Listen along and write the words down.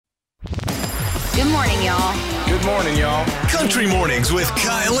Good morning, y'all. Good morning, y'all. Country Mornings with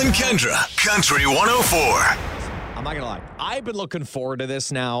Kyle and Kendra. Country 104. I'm not gonna lie. I've been looking forward to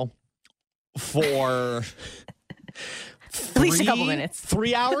this now for At least a couple minutes.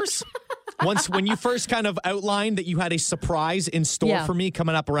 3 hours. When you first kind of outlined that you had a surprise in store for me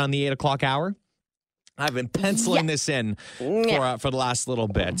coming up around the 8 o'clock hour, I've been penciling this in for the last little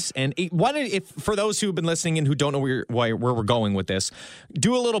bit. And if for those who've been listening and who don't know where we're going with this,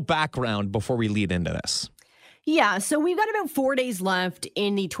 do a little background before we lead into this. Yeah, so we've got about 4 days left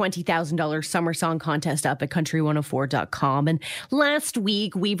in the $20,000 summer song contest up at country104.com. And last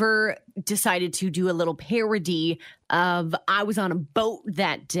week, Weaver decided to do a little parody of I was on a boat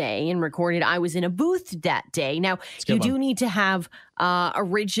that day and recorded I was in a booth that day. Now, you do need to have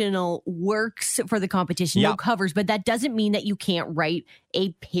original works for the competition, no covers, but that doesn't mean that you can't write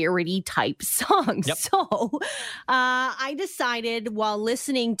a parody type song. Yep. So I decided while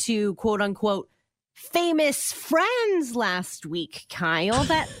listening to quote unquote famous friends last week, Kyle,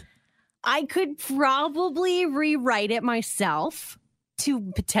 that I could probably rewrite it myself to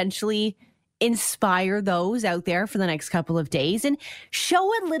potentially inspire those out there for the next couple of days and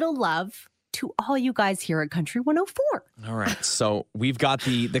show a little love to all you guys here at Country 104. All right. So we've got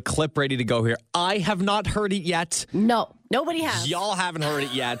the clip ready to go here. I have not heard it yet. No, nobody has. Y'all haven't heard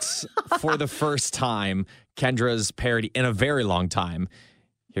it yet for the first time. Kendra's parody in a very long time.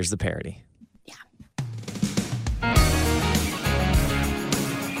 Here's the parody.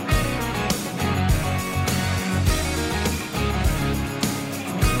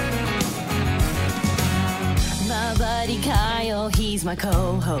 Buddy Kyle, he's my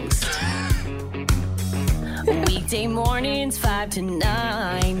co-host. Weekday mornings 5 to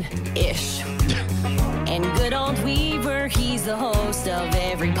 9-ish. And good old Weaver, he's the host of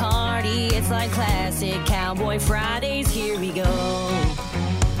every party. It's like classic Cowboy Fridays, here we go.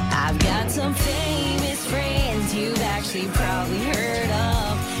 I've got some famous friends you've actually probably heard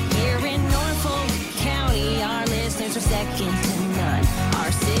of. Here in Norfolk County, our listeners are second to none.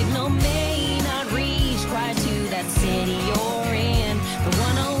 Our signal may not reach quite to that city you're in, but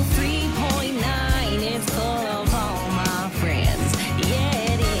 103.9, it's full of all my friends. Yeah,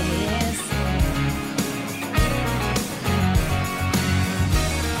 it is.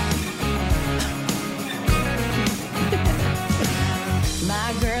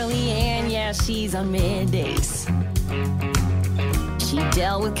 My girlie Ann, yeah, she's on middays. She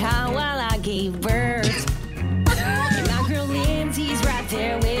dealt with Kyle while I gave birth. And my girl Lindsay's right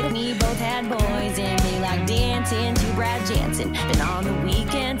there with me. Both had boys and they like dancing to Brad Jansen. Been on the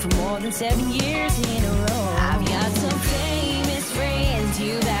weekend for more than 7 years in a row. I've got some famous friends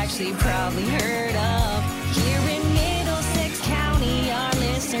you've actually probably heard of. Here in Middlesex County, our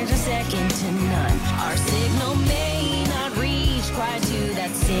listeners are second to none. Our signal may not reach quite to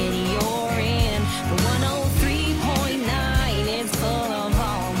that city you're in, but 103.9, it's full of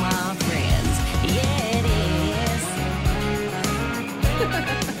all my friends. Yeah, it is.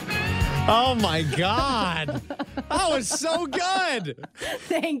 Oh, my God. That was so good.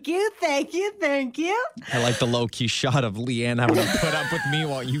 Thank you. I like the low-key shot of Leanne having to put up with me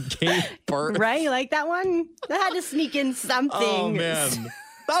while you gave birth. Right? You like that one? I had to sneak in something. Oh, man.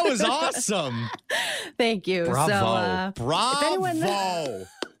 That was awesome. Thank you. Bravo. So, Bravo.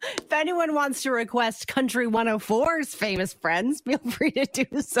 If anyone wants to request Country 104's famous friends, feel free to do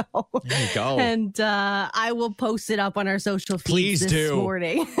so. There you go. And I will post it up on our social feeds this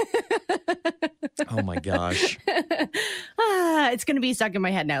morning. Oh, my gosh. It's going to be stuck in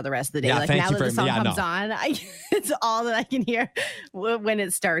my head now the rest of the day. Yeah, like thank now you that the song yeah, comes no. on, it's all that I can hear when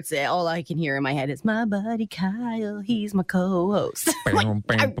it starts. All I can hear in my head is my buddy Kyle. He's my co-host.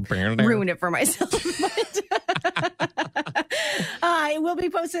 I ruined it for myself. It will be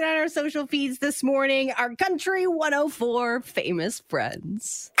posted on our social feeds this morning. Our Country 104 famous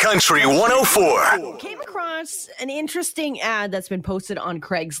friends. Country 104. Came across an interesting ad that's been posted on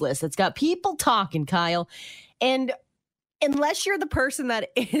Craigslist that's got people talking, Kyle. And unless you're the person that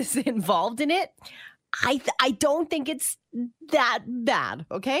is involved in it, I don't think it's that bad.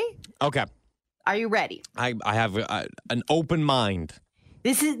 Okay? Okay. Are you ready? I have an open mind.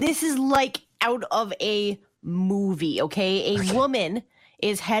 This is like out of a movie, okay? A woman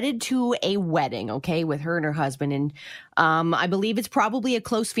is headed to a wedding, okay, with her and her husband. And I believe it's probably a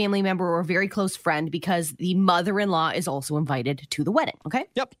close family member or a very close friend because the mother-in-law is also invited to the wedding, okay?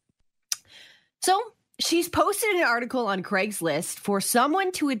 Yep. So she's posted an article on Craigslist for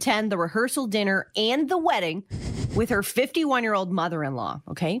someone to attend the rehearsal dinner and the wedding with her 51-year-old mother-in-law,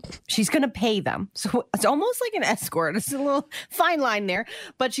 okay? She's going to pay them. So it's almost like an escort. It's a little fine line there.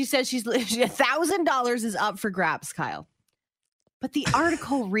 But she says $1,000 is up for grabs, Kyle. But the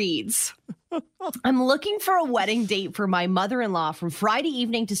article reads, I'm looking for a wedding date for my mother-in-law from Friday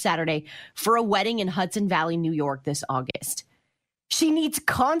evening to Saturday for a wedding in Hudson Valley, New York this August. She needs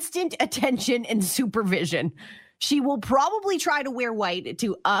constant attention and supervision. She will probably try to wear white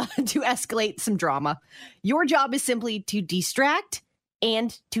to escalate some drama. Your job is simply to distract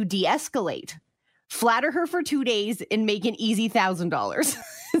and to de-escalate. Flatter her for 2 days and make an easy $1,000.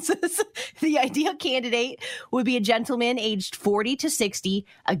 The ideal candidate would be a gentleman aged 40 to 60,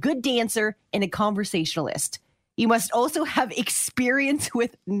 a good dancer, and a conversationalist. You must also have experience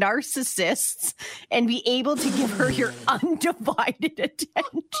with narcissists and be able to give her your undivided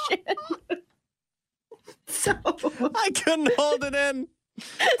attention. So I couldn't hold it in.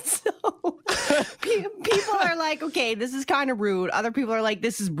 So people are like, okay, this is kind of rude. Other people are like,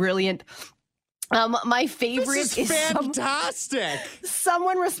 this is brilliant. My favorite This is fantastic.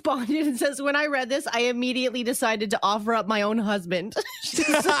 Someone responded and says, when I read this, I immediately decided to offer up my own husband. She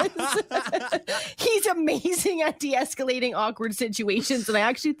says, he's amazing at de-escalating awkward situations, and I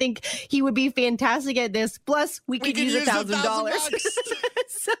actually think he would be fantastic at this. Plus, we could use $1,000.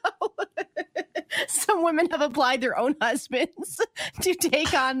 So some women have applied their own husbands to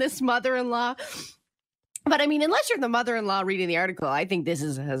take on this mother-in-law. But I mean, unless you're the mother-in-law reading the article, I think this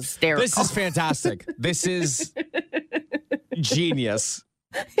is hysterical. This is fantastic. This is genius.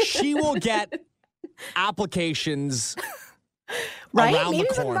 She will get applications right? around Maybe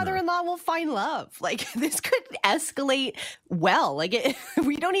the the mother-in-law will find love. Like, this could escalate well. Like,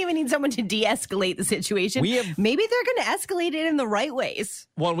 we don't even need someone to de-escalate the situation. Maybe they're going to escalate it in the right ways.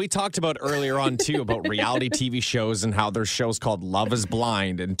 Well, we talked about earlier on, too, about reality TV shows and how there's shows called Love is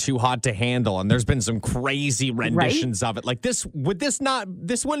Blind and Too Hot to Handle. And there's been some crazy renditions of it. Like, this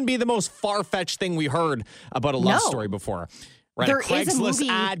wouldn't be the most far-fetched thing we heard about a love story before. Right, There a Craigslist is a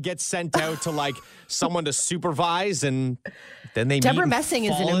ad gets sent out to like someone to supervise, and then they Deborah meet and Messing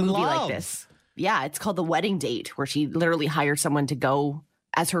is in fall a movie love. like this. Yeah, it's called The Wedding Date, where she literally hires someone to go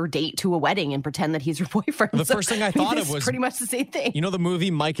as her date to a wedding and pretend that he's her boyfriend. The first thing I thought of it's was pretty much the same thing. You know the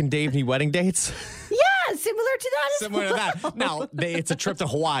movie Mike and Dave Need Wedding Dates? Yeah, similar to that. Similar to that. Now, it's a trip to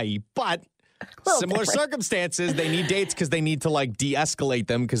Hawaii, but similar circumstances. They need dates because they need to like de-escalate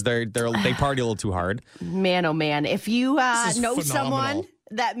them because they party a little too hard. Man, oh man! If you know phenomenal. someone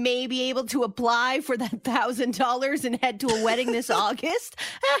that may be able to apply for that $1,000 and head to a wedding this August,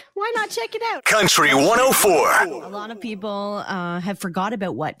 why not check it out? Country 104. A lot of people have forgot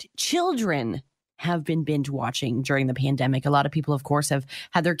about what children have been binge watching during the pandemic. A lot of people, of course, have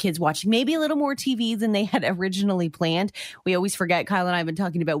had their kids watching maybe a little more TV than they had originally planned. We always forget, Kyle and I have been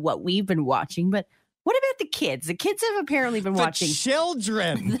talking about what we've been watching, but what about the kids? The kids have apparently been watching.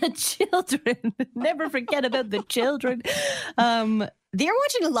 Children. The children. Never forget about the children. They're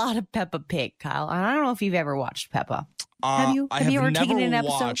watching a lot of Peppa Pig, Kyle. And I don't know if you've ever watched Peppa. Have you? I have ever never taken an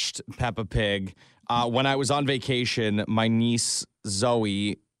episode? watched Peppa Pig. When I was on vacation, my niece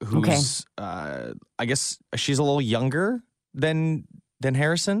Zoe, who's I guess she's a little younger than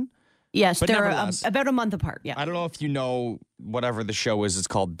Harrison. Yes, but they're nevertheless, about a month apart. Yeah. I don't know if you know whatever the show is. It's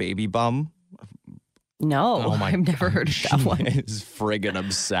called Baby Bum. No, Oh my I've never heard of that She one. is friggin'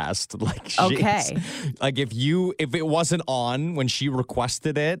 obsessed. Like, Okay. Like if it wasn't on when she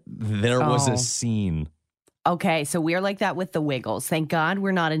requested it, there was a scene. Okay, so we're like that with the Wiggles. Thank God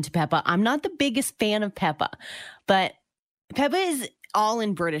we're not into Peppa. I'm not the biggest fan of Peppa, but Peppa is all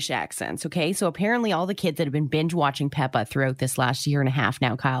in British accents, okay? So apparently all the kids that have been binge watching Peppa throughout this last year and a half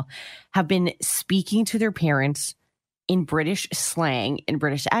now, Kyle, have been speaking to their parents in British slang, in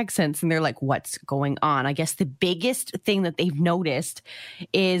British accents, and they're like, what's going on? I guess the biggest thing that they've noticed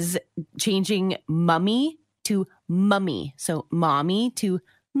is changing mummy to mummy. So mommy to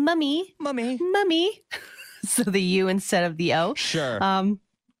mummy. Mummy. So the U instead of the O. Sure.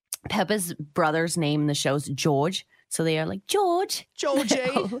 Peppa's brother's name in the show is George. So they are like, George. Georgie.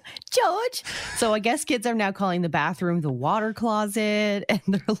 George. So I guess kids are now calling the bathroom the water closet. And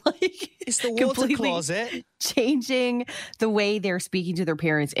they're like, It's the water completely closet. changing the way they're speaking to their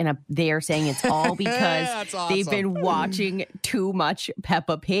parents. And they are saying it's all because That's awesome. they've been watching too much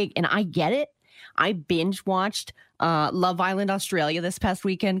Peppa Pig. And I get it. I binge watched Love Island Australia this past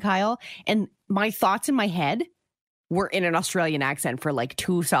weekend, Kyle. And my thoughts in my head were in an Australian accent for like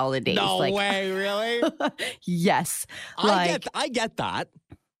 2 solid days. No way, really? Yes. I get that.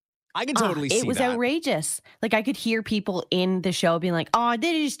 I can totally see that. It was outrageous. Like I could hear people in the show being like, oh,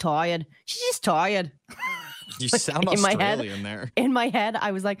 they're just tired. She's just tired. You sound in my Australian head, there. In my head,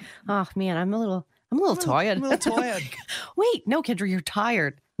 I was like, oh man, I'm a little tired. I'm a little tired. Wait, no, Kendra, you're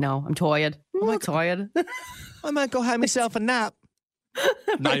tired. No, I'm tired. I'm not tired. I might go have myself a nap.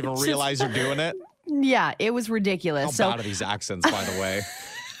 Not even realize you're doing it. Yeah, it was ridiculous. How bad are these accents, by the way?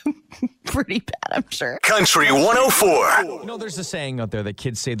 pretty bad, I'm sure. Country 104. You know, there's a saying out there that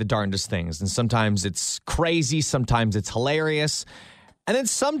kids say the darndest things, and sometimes it's crazy, sometimes it's hilarious, and then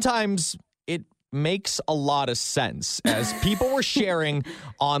sometimes it makes a lot of sense. As people were sharing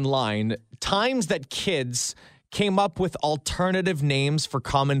online, times that kids came up with alternative names for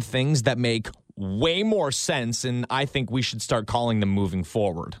common things that make way more sense, and I think we should start calling them moving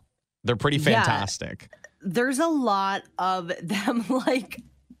forward. They're pretty fantastic. Yeah, there's a lot of them, like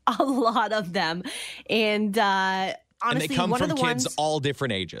a lot of them. And honestly, and they come from kids all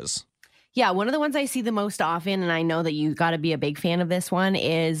different ages. Yeah, one of the ones I see the most often, and I know that you got to be a big fan of this one,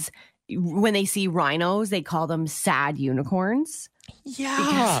 is when they see rhinos, they call them sad unicorns.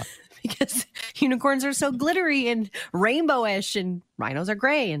 Yeah. Because unicorns are so glittery and rainbowish, and rhinos are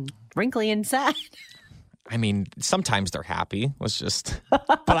gray and wrinkly and sad. I mean, sometimes they're happy. But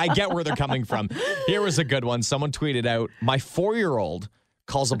I get where they're coming from. Here was a good one. Someone tweeted out, my 4-year-old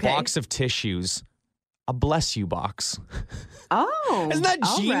calls a box of tissues a bless you box. Oh. Isn't that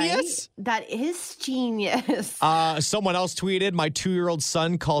genius? Right. That is genius. Someone else tweeted, my 2-year-old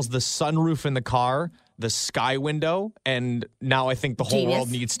son calls the sunroof in the car the sky window, and now I think the whole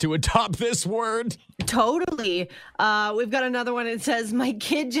world needs to adopt this word. Totally. We've got another one. It says, my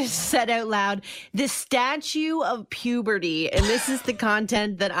kid just said out loud, the statue of puberty, and this is the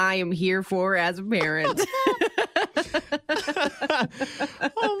content that I am here for as a parent.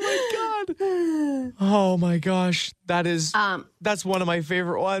 Oh my gosh. That's one of my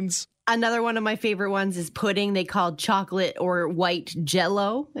favorite ones. Another one of my favorite ones is pudding. They called chocolate or white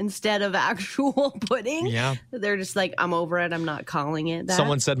Jell-O instead of actual pudding. Yeah. They're just like, I'm over it. I'm not calling it that.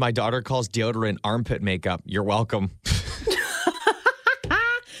 Someone said my daughter calls deodorant armpit makeup. You're welcome.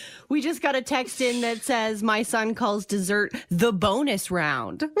 We just got a text in that says my son calls dessert the bonus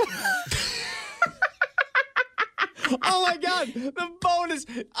round. Oh my God, the bonus.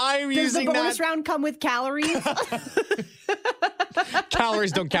 Does the bonus round come with calories?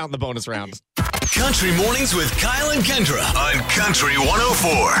 Calories don't count in the bonus round. Country Mornings with Kyle and Kendra on Country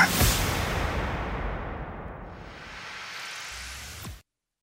 104.